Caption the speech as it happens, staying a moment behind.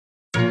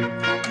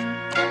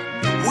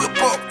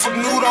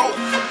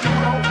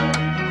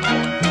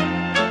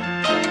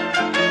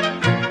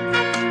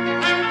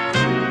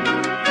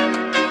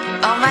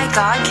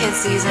god, kid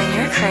season,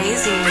 you're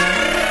crazy.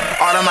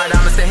 All of my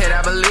diamonds to hit,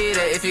 I believe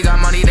it. If you got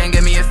money, then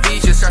give me a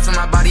feature. Stress on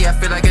my body, I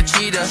feel like a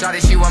cheetah.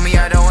 Shawty, she want me,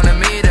 I don't wanna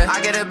meet her.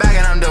 I get it back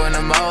and I'm doing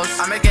the most.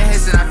 I'm making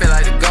hits and I feel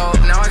like the GOAT.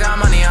 Now I got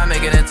money, I'm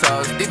making it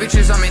toast. These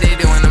bitches on me, they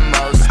doing the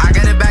most. I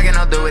get it back and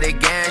I'll do it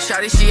again.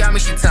 Shawty, she on me,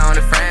 she telling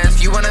her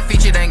friends. You want a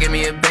feature, then give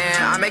me a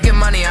band. I'm making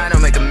money, I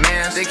don't make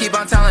amends. They keep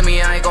on telling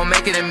me I ain't gon'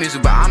 make it in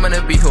music, but I'm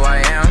gonna be who I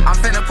am. I'm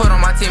finna put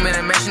on my team and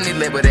a mission, they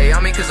label they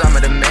on me cause I'm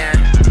a demand.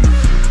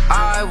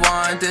 I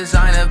want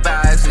designer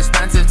bags,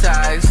 expensive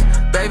tags.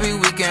 Baby,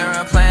 we can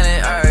run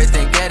planet Earth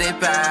and get it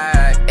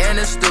back. In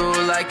the stool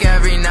like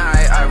every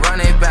night, I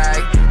run it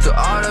back. To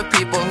all the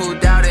people who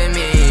doubted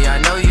me, I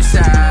know you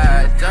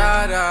sad.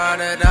 Da da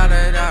da da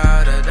da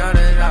da da da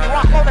da.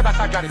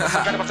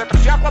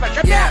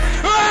 Yeah,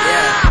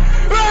 yeah.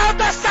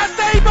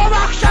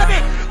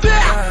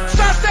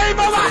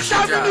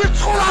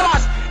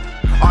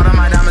 All of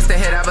my diamonds to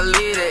hit, I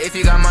believe it. If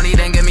you got money,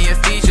 then give me a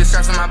feature.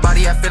 Stress on my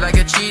body, I feel like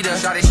a cheetah.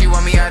 Shawty, she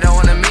want me, I don't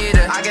wanna meet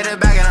her. I get it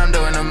back and I'm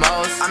doing the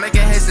most. I'm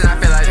making hits and I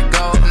feel like the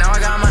GOAT. Now I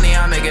got money,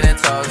 I'm making it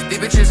toast. These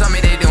bitches on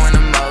me, they doing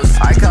the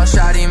most. I call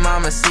Shawty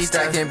Mamacita,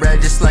 stacking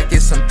bread just like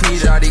it's some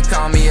pita. Shawty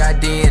call me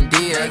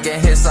ID&D, making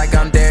hits like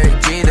I'm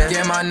Derek Jeter.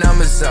 Get my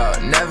numbers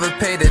up, never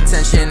paid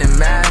attention in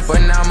math,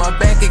 but now my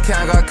bank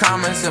account got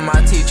comments and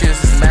my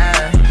teachers is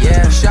mad.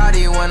 Yeah,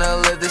 Shawty wanna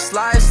live this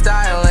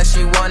lifestyle and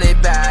she want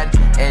it bad.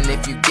 And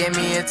if you give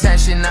me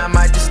attention, I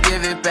might just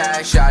give it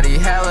back. Shawty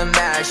hella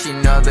mad, she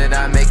know that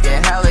I make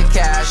it hella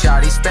cash.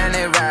 Shawty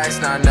spending racks,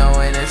 not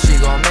knowing if she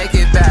gon' make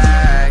it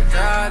back.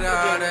 Da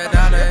da da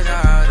da da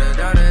da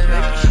da da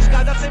da.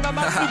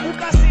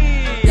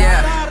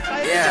 Yeah,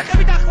 yeah.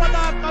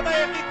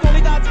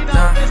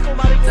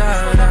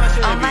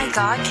 Oh my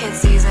god, kid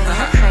season,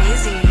 you're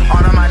crazy.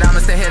 All of my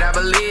diamonds to hit, I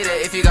believe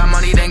it. If you got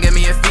money, then give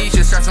me a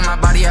feature. Stress on my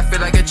body, I feel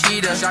like a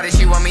cheetah. Shawty,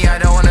 she want me, I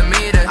don't wanna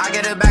meet her. I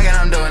get it back and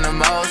I'm doing the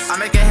most. I'm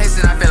making hits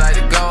and I feel like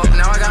the GOAT.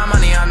 Now I got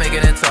money, I'm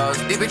making it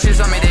toast. These bitches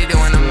on me, they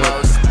doing the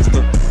most.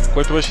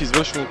 Който беше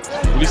извършен от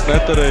футболист на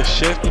Етър е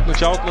 6 от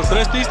началото на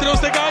среща. Изстрел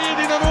сега и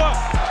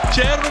 1-0.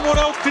 Черно море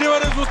открива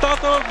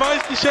резултата в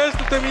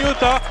 26-та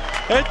минута.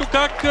 Ето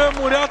как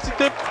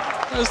моряците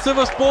се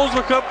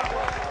възползваха.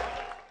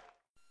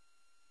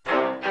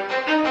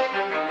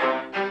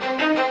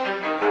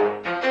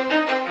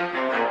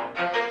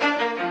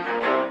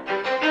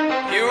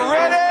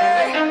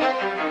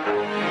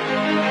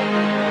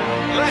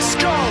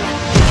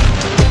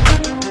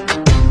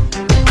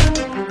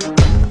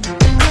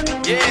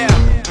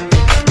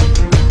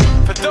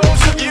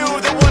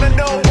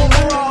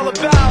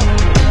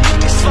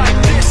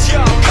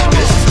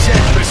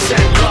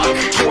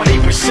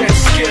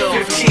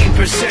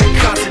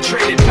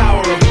 Concentrated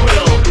power of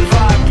will,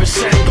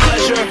 5%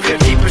 pleasure,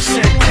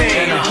 50%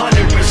 pain, and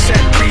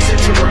 100% reason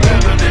to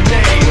remember the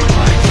name.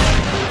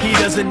 He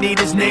doesn't need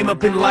his name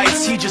up in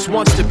lights, he just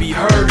wants to be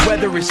heard,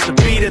 whether it's the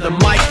beat of the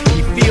mic.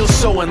 He feels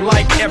so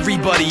unlike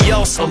everybody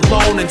else,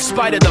 alone, in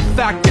spite of the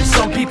fact that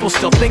some people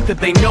still think that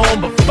they know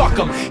him, but fuck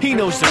him, he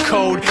knows the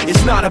code.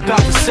 It's not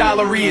about the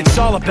salary, it's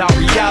all about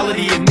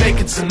reality and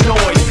making some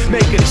noise,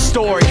 making a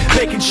story,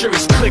 making sure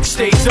his click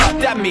stays up.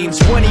 That means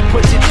when he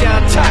puts it down,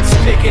 Todd's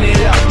picking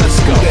it up. Let's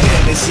go. Who the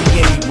hell is he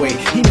anyway?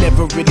 He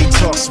never really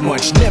talks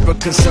much, never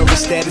concerned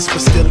with status,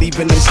 but still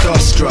even him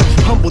starstruck.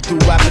 Humble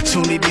through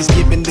opportunities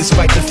given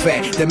despite the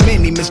fact that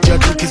many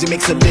misjudge him cause he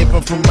makes a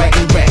living from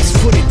writing raps.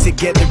 Put it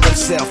together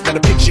himself, now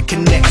the picture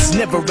connects,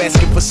 never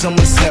asking for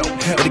someone's help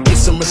or to get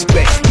some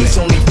respect. He's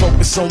only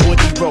focused on what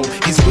he wrote,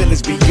 his will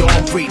is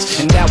beyond reach,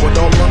 and now it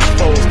all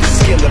unfolds, the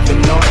skill of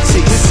an artist.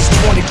 This is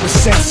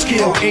 20%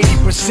 skill,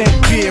 80%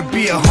 fear,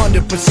 be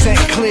 100%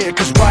 clear,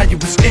 cause Ryu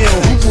was ill.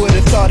 Who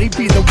would've thought he'd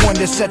be the one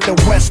that set the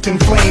West in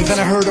flames? And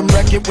I heard him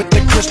wreck it with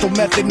the crystal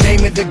method,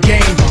 name of the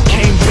game.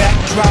 Came back,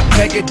 dropped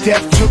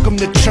Megadeth, took him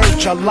to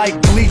church. I like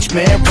Bleach,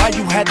 man.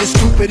 Ryu had the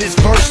stupidest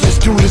verse, this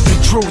dude is the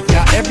truth.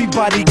 Now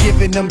everybody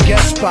giving them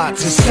guest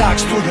spots and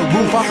stocks through the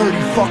roof. I heard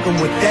he fucking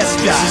with that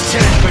stock.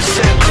 This is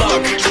 10%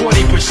 luck,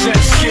 20%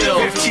 skill,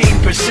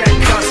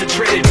 15%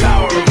 concentrated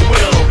power of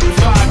will,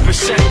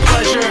 5%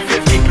 pleasure,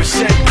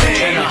 50%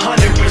 pain, and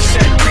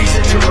 100%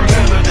 reason to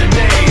remember the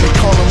name. They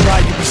call him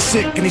Ryu, he's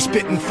sick and he's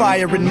spitting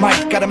fire and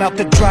Mike got him out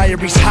the dryer,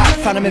 he's hot.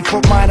 Found him in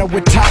Fort Minor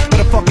with top, but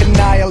a fucking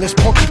nihilist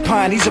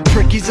porcupine. He's a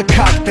prick, he's a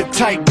cock, the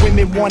type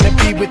women wanna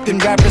be within.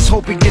 Rappers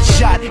hope he gets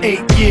shot. 8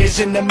 years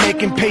in the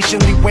making,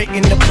 patiently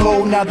waiting to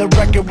blow. Now the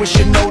record with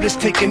your notice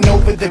taking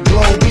over the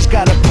globe. He's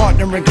got a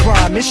partner in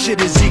crime, this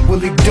shit is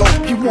equally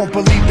dope. You won't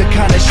believe the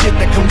kind of shit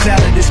that comes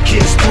out of this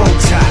kid's throat.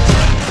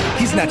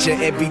 He's not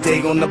your everyday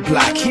on the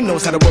block. He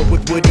knows how to work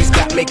with what he's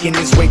got, making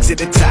his way to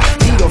the top.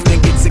 He don't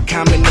think it's a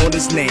comment on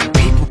his name.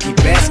 People keep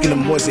asking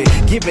him, was it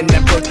given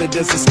that birth that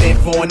doesn't stand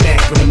for an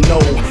acronym? No,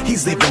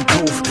 he's living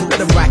proof.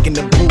 Let him rock in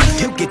the booth.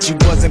 He'll get you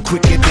buzzing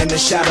quicker than a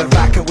shot of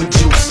vodka with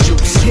juice.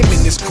 Him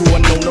and his crew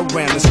are known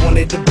around as one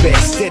of the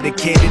best,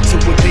 dedicated to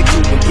what they do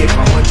and give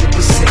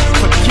 100%.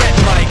 Forget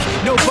Mike,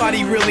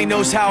 nobody really Nobody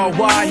knows how or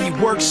why he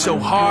works so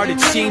hard. It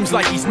seems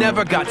like he's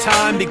never got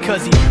time,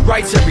 because he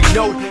writes every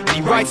note and he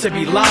writes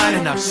every line.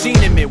 And I've seen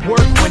him at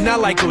work when that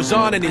light goes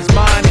on in his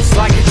mind. It's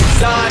like a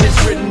design is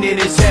written in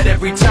his head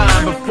every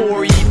time,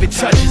 before he even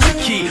touches a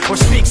key or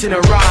speaks in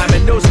a rhyme.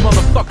 And those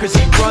motherfuckers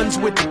he runs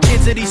with, the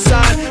kids that he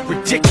signed,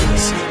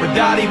 ridiculous,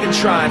 without even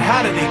trying.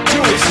 How do they do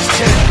it? This is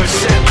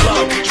 10%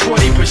 luck,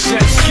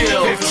 20%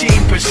 skill,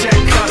 15%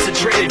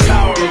 concentrated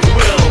power of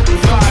will,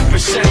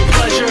 5%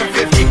 pleasure,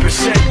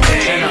 50%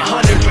 pain, and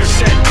 100%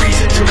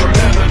 reason to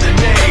remember the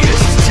name.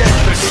 This is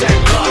 10%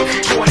 luck,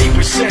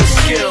 20%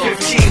 skill,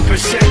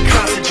 15%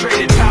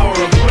 concentrated power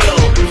of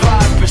will,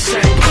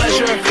 5%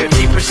 pleasure,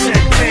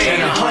 50%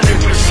 pain, and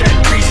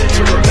 100% reason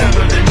to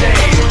remember the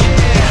name.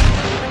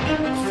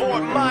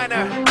 Fort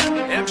Minor,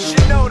 M.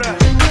 Shinoda,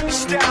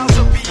 Styles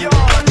of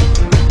Beyond,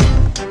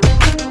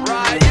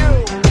 Ryu,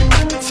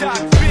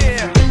 Talk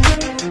Beer,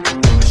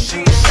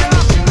 Machine Shop.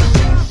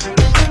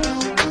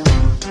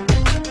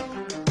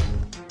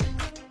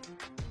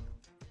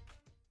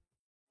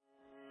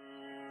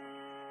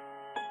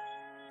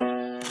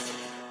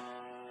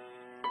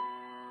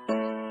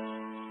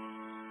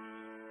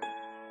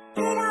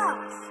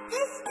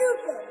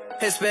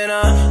 It's been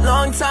a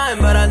long time,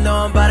 but I know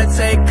I'm about to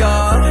take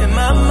off. In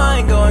my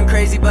mind going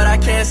crazy, but I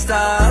can't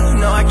stop.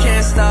 No, I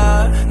can't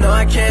stop. No,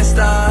 I can't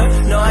stop.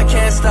 No, I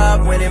can't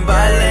stop. Winning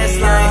by a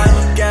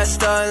landslide. Got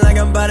started like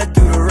I'm about to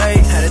do the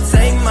race. Had to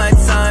take my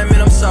time,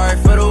 and I'm sorry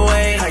for the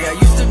wait. I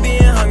got used to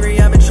being hungry,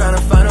 I've been trying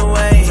to find a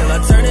way. Till I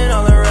turn it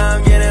all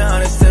around, getting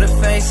hundreds to the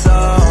face.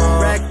 Oh,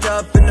 racked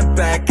up in the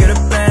back of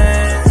the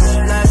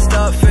Benz. Last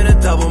up, finna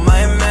double my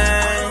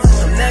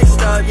amends. I'm next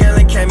up,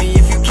 yelling, catch me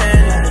if you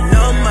can. I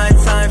know my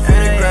time,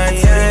 finna grind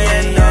to the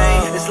end.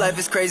 Oh, this life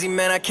is crazy,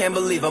 man, I can't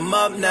believe I'm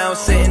up now.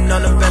 Sitting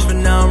on the bench, but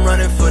now I'm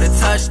running for the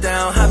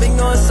touchdown. I've been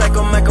going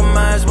psycho, Michael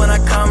Myers when I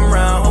come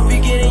round. Hope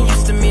you're getting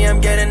used to me, I'm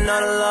getting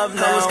all the love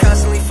now. I was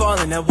constantly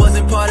falling, that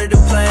wasn't part of the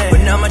plan.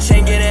 But now my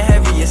chain getting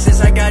heavier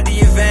since I got the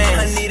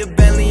advance. I need a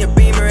Bentley, a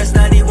Beamer, it's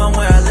 91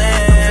 where I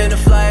land. I'm finna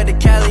fly to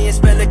Cali and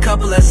spend a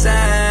couple of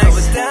cents. I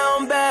was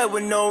down bad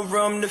with no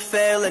room to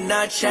fail, and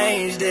I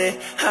changed it,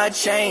 I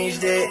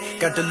changed it.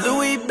 Got the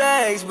Louis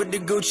bags with the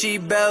Gucci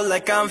belt,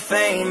 like I'm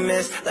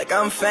famous, like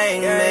I'm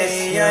famous.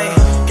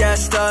 Yeah. Got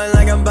started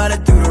like I'm about to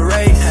do the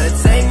race. Had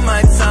to take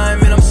my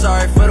time, and I'm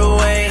sorry for the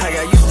wait. I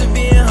got used to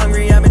being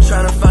hungry, I've been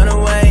trying to find a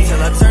way.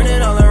 Till I turn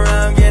it all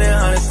around, getting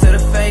hundreds to the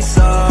face.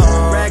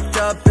 Oh, racked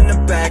up in the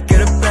back of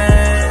the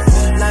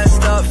Benz.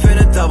 Last up,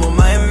 finna double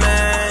my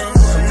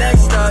amends. I'm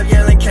next up,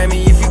 yelling, catch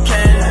me if you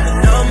can.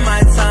 I know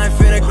my time,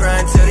 finna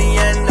grind to the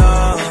end.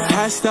 Oh,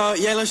 passed out,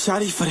 yellow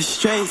shawty for the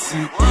straights.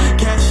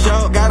 Cash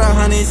out, got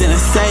 100s in a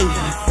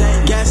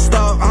safe. Gassed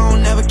up, I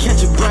don't never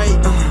catch a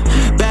break.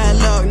 Bad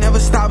luck, never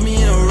stop me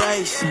in a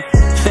race.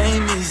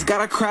 Famous,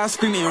 got a crowd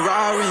screaming,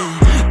 roaring.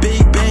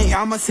 Big bank,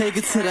 I'ma take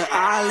it to the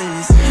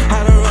islands.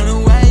 Had to run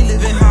away,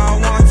 living how I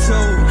want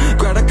to.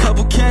 Grab a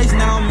couple K's,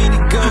 now I'm in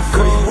the good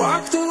food.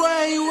 Walked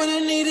away when I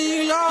needed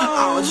you long.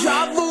 I would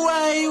drive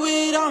away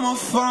with all my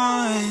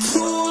fun.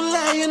 Too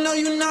late, you know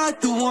you're not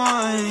the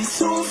one.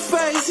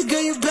 Two-faced,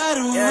 girl, you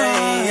better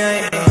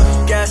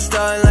run. Got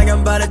started like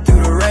I'm about to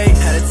do the race.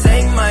 Had to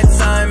take my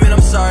time, and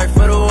I'm sorry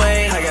for the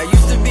wait. I got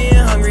used to being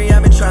hungry,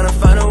 I've been trying to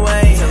find a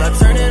way. Till I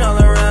turn it all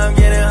around,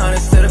 getting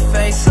hundreds to the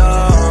face.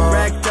 Oh,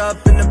 racked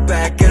up in the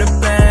back of the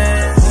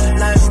Benz.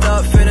 Last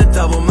up, finna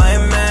double my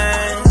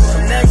amends.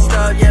 I'm next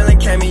up, yelling,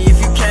 catch me if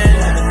you can.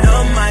 I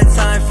know my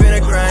time, finna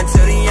grind to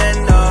the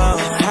end.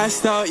 Oh,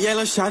 passed out,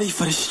 yellow shawty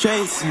for the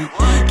straights.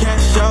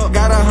 Cash out,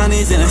 got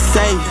 100s in a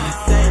safe.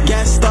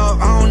 Gassed up,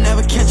 I don't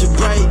never catch a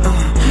break.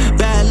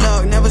 Bad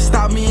luck, never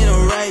stop me in a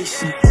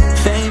race.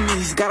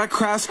 Famous, got a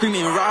crowd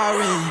screaming,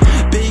 roaring.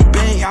 Big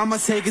bank, I'ma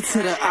take it to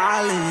the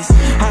islands.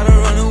 Had to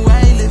run away,